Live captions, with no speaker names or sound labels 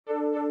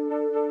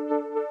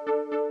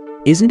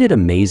Isn't it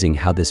amazing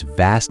how this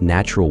vast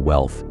natural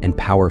wealth and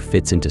power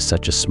fits into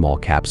such a small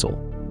capsule?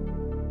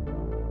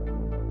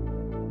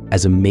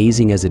 As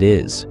amazing as it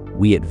is,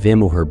 we at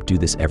VemoHerb do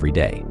this every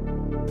day.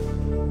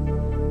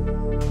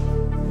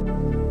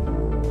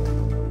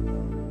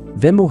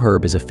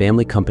 VemoHerb is a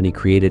family company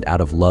created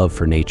out of love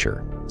for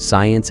nature,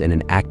 science, and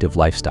an active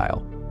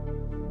lifestyle.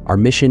 Our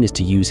mission is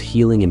to use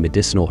healing and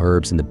medicinal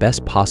herbs in the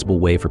best possible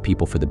way for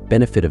people for the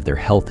benefit of their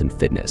health and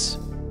fitness.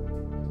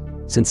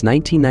 Since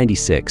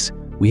 1996,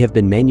 we have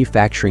been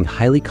manufacturing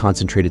highly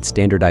concentrated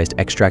standardized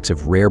extracts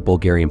of rare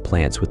Bulgarian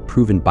plants with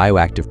proven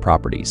bioactive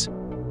properties.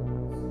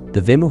 The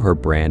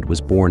VemoHerb brand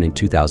was born in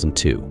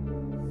 2002.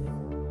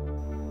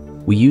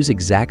 We use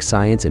exact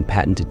science and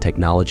patented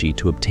technology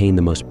to obtain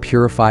the most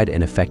purified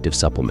and effective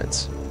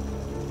supplements.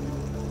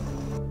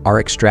 Our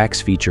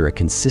extracts feature a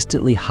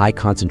consistently high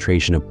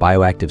concentration of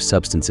bioactive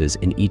substances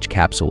in each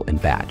capsule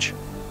and batch.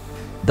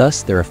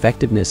 Thus, their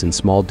effectiveness in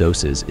small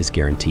doses is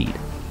guaranteed.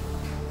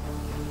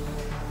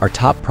 Our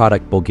top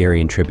product,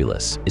 Bulgarian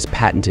Tribulus, is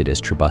patented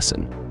as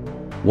Tribuscin.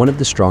 One of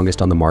the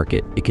strongest on the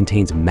market, it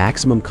contains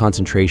maximum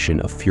concentration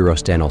of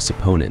furostanol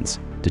saponins,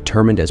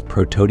 determined as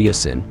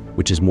Tribuscin,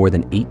 which is more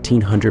than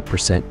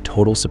 1,800%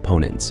 total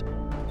saponins.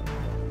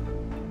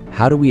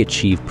 How do we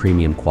achieve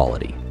premium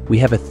quality? We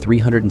have a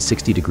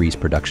 360 degrees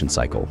production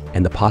cycle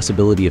and the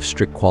possibility of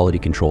strict quality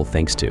control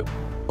thanks to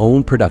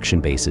own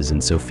production bases in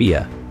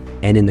Sofia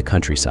and in the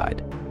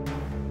countryside.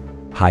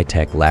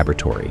 High-tech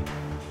laboratory.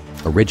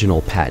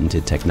 Original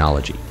patented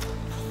technology.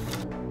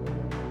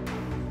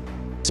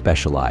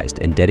 Specialized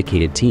and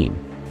dedicated team.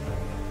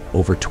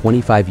 Over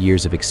 25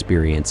 years of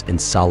experience and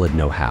solid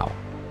know-how.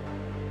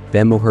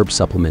 VemoHerb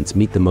supplements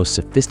meet the most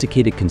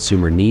sophisticated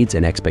consumer needs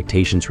and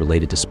expectations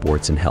related to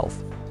sports and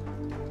health.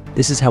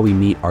 This is how we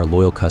meet our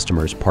loyal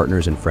customers,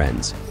 partners, and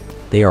friends.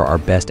 They are our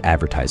best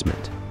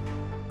advertisement.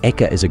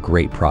 Eka is a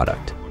great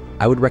product.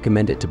 I would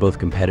recommend it to both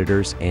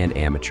competitors and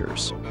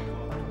amateurs.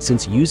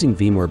 Since using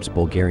VemoHerb's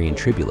Bulgarian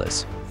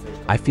Tribulus,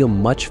 I feel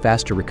much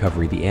faster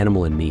recovery. The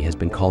animal in me has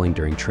been calling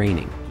during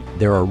training.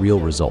 There are real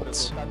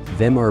results.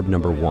 VemoHerb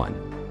number 1.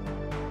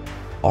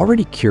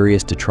 Already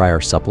curious to try our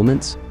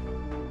supplements?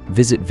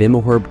 Visit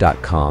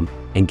VemoHerb.com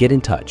and get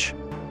in touch.